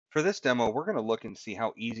For this demo, we're going to look and see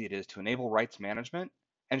how easy it is to enable rights management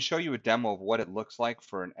and show you a demo of what it looks like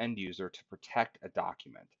for an end user to protect a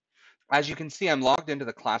document. As you can see, I'm logged into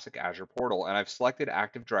the classic Azure portal and I've selected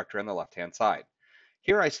Active Directory on the left-hand side.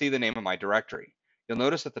 Here I see the name of my directory. You'll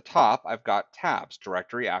notice at the top, I've got tabs: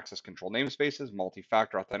 directory, access control namespaces,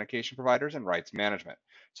 multi-factor authentication providers, and rights management.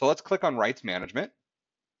 So let's click on rights management.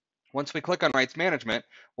 Once we click on rights management,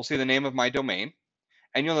 we'll see the name of my domain.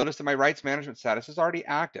 And you'll notice that my rights management status is already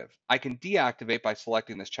active. I can deactivate by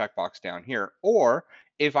selecting this checkbox down here, or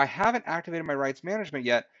if I haven't activated my rights management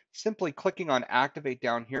yet, simply clicking on activate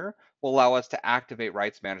down here will allow us to activate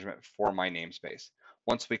rights management for my namespace.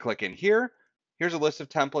 Once we click in here, here's a list of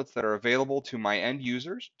templates that are available to my end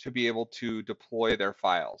users to be able to deploy their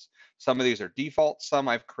files. Some of these are default, some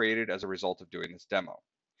I've created as a result of doing this demo.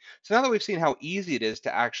 So now that we've seen how easy it is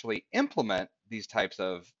to actually implement these types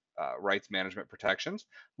of rights management protections,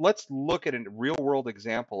 let's look at a real world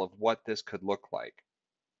example of what this could look like.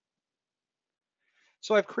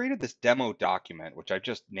 So I've created this demo document, which I've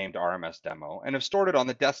just named RMS demo, and have stored it on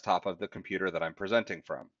the desktop of the computer that I'm presenting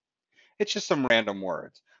from. It's just some random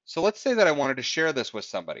words. So let's say that I wanted to share this with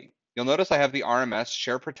somebody. You'll notice I have the RMS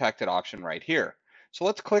share protected option right here. So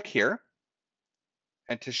let's click here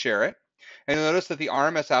and to share it. And you'll notice that the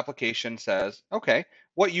RMS application says, okay,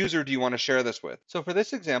 what user do you want to share this with? So for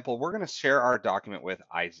this example, we're going to share our document with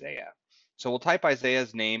Isaiah. So we'll type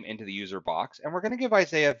Isaiah's name into the user box, and we're going to give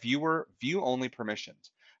Isaiah viewer view-only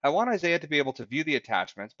permissions. I want Isaiah to be able to view the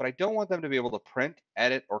attachments, but I don't want them to be able to print,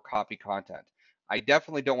 edit, or copy content. I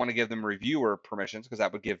definitely don't want to give them reviewer permissions because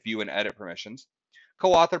that would give view and edit permissions.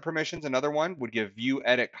 Co-author permissions, another one, would give view,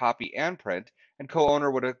 edit, copy, and print, and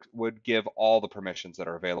co-owner would give all the permissions that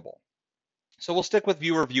are available. So we'll stick with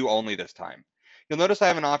viewer view only this time. You'll notice I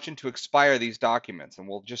have an option to expire these documents, and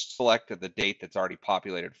we'll just select the date that's already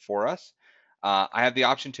populated for us. I have the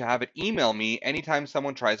option to have it email me anytime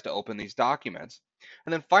someone tries to open these documents.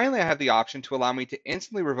 And then finally, I have the option to allow me to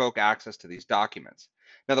instantly revoke access to these documents.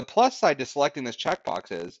 Now, the plus side to selecting this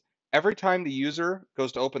checkbox is every time the user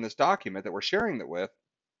goes to open this document that we're sharing it with,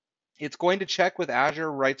 it's going to check with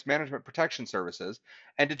Azure Rights Management Protection Services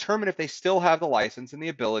and determine if they still have the license and the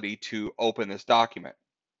ability to open this document.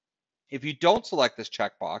 If you don't select this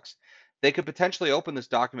checkbox, they could potentially open this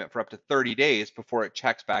document for up to 30 days before it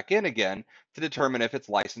checks back in again to determine if its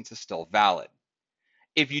license is still valid.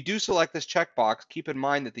 If you do select this checkbox, keep in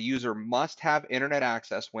mind that the user must have internet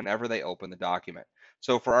access whenever they open the document.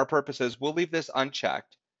 So for our purposes, we'll leave this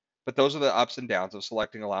unchecked, but those are the ups and downs of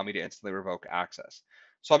selecting allow me to instantly revoke access.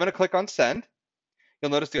 So I'm going to click on send.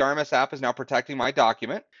 You'll notice the RMS app is now protecting my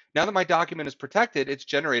document. Now that my document is protected, it's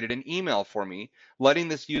generated an email for me, letting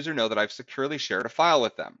this user know that I've securely shared a file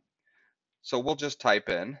with them. So we'll just type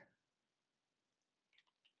in,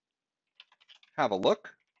 have a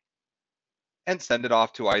look, and send it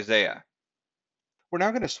off to Isaiah. We're now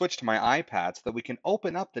going to switch to my iPad so that we can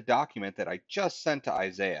open up the document that I just sent to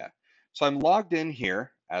Isaiah. So I'm logged in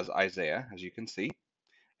here as Isaiah, as you can see.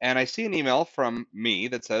 And I see an email from me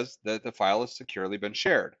that says that the file has securely been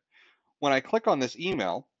shared. When I click on this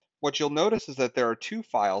email, what you'll notice is that there are two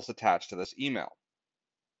files attached to this email.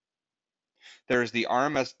 There's the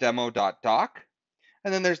rmsdemo.doc,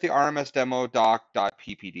 and then there's the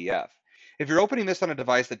rmsdemodoc.ppdf. If you're opening this on a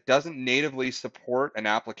device that doesn't natively support an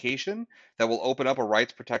application that will open up a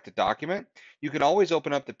rights protected document, you can always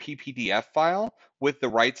open up the ppdf file with the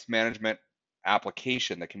rights management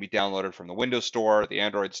application that can be downloaded from the Windows Store, the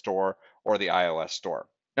Android Store, or the iOS Store.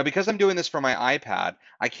 Now, because I'm doing this from my iPad,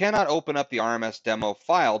 I cannot open up the RMS demo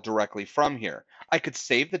file directly from here. I could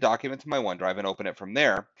save the document to my OneDrive and open it from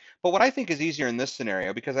there, but what I think is easier in this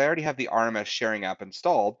scenario, because I already have the RMS sharing app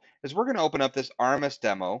installed, is we're going to open up this RMS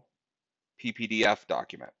demo PPDF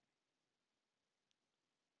document.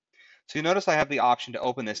 So you notice I have the option to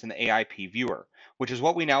open this in the AIP viewer, which is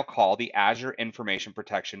what we now call the Azure Information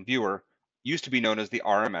Protection viewer, used to be known as the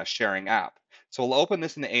RMS sharing app. So we'll open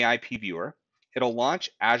this in the AIP viewer. It'll launch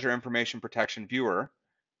Azure Information Protection viewer,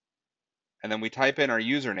 and then we type in our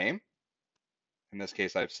username. In this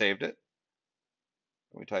case, I've saved it.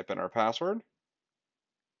 We type in our password.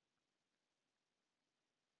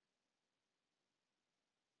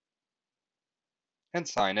 And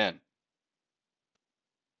sign in.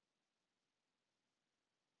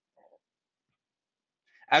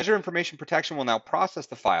 Azure Information Protection will now process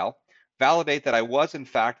the file, validate that I was in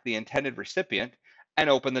fact the intended recipient, and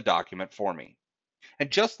open the document for me.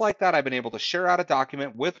 And just like that, I've been able to share out a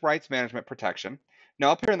document with rights management protection.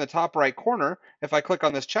 Now up here in the top right corner, if I click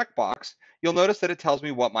on this checkbox, you'll notice that it tells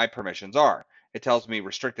me what my permissions are. It tells me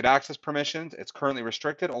restricted access permissions. It's currently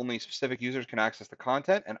restricted. Only specific users can access the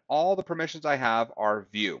content, and all the permissions I have are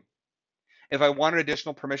view. If I wanted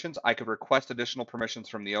additional permissions, I could request additional permissions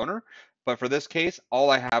from the owner, but for this case, all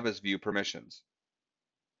I have is view permissions.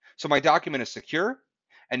 So my document is secure,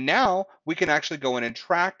 and now we can actually go in and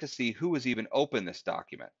track to see who has even opened this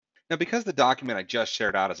document. Now, because the document I just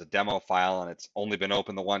shared out as a demo file and it's only been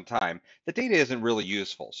opened the one time, the data isn't really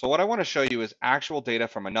useful. So what I want to show you is actual data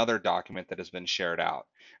from another document that has been shared out.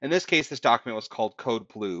 In this case, this document was called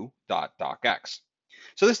codeblue.docx.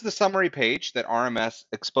 So this is the summary page that RMS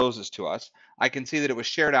exposes to us. I can see that it was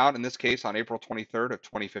shared out, in this case, on April 23rd of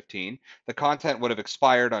 2015. The content would have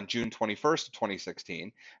expired on June 21st of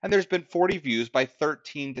 2016, and there's been 40 views by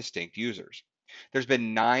 13 distinct users. There's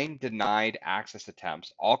been 9 denied access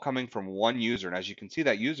attempts, all coming from one user. And as you can see,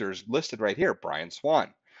 that user is listed right here, Brian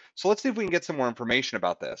Swan. So let's see if we can get some more information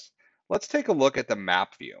about this. Let's take a look at the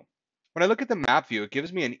map view. When I look at the map view, it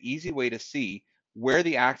gives me an easy way to see where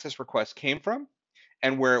the access request came from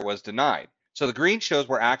and where it was denied. So the green shows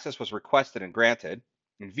where access was requested and granted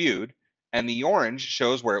and viewed, and the orange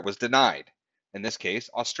shows where it was denied. In this case,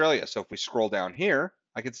 Australia. So if we scroll down here,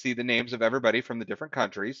 I can see the names of everybody from the different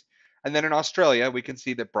countries. And then in Australia, we can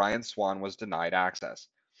see that Brian Swan was denied access.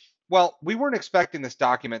 Well, we weren't expecting this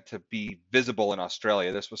document to be visible in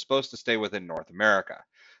Australia. This was supposed to stay within North America.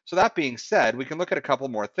 So that being said, we can look at a couple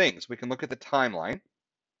more things. We can look at the timeline,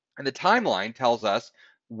 and the timeline tells us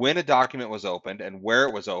when a document was opened and where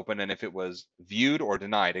it was opened and if it was viewed or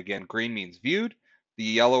denied. Again, green means viewed. The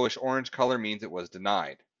yellowish orange color means it was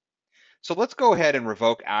denied. So let's go ahead and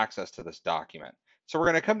revoke access to this document. So we're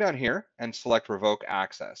going to come down here and select revoke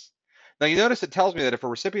access. Now you notice it tells me that if a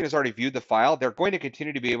recipient has already viewed the file, they're going to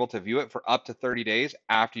continue to be able to view it for up to 30 days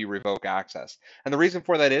after you revoke access. And the reason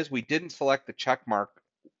for that is we didn't select the check mark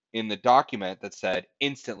in the document that said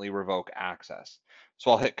instantly revoke access.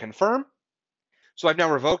 So I'll hit confirm. So I've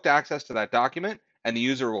now revoked access to that document and the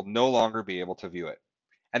user will no longer be able to view it.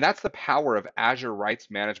 And that's the power of Azure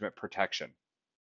Rights Management Protection.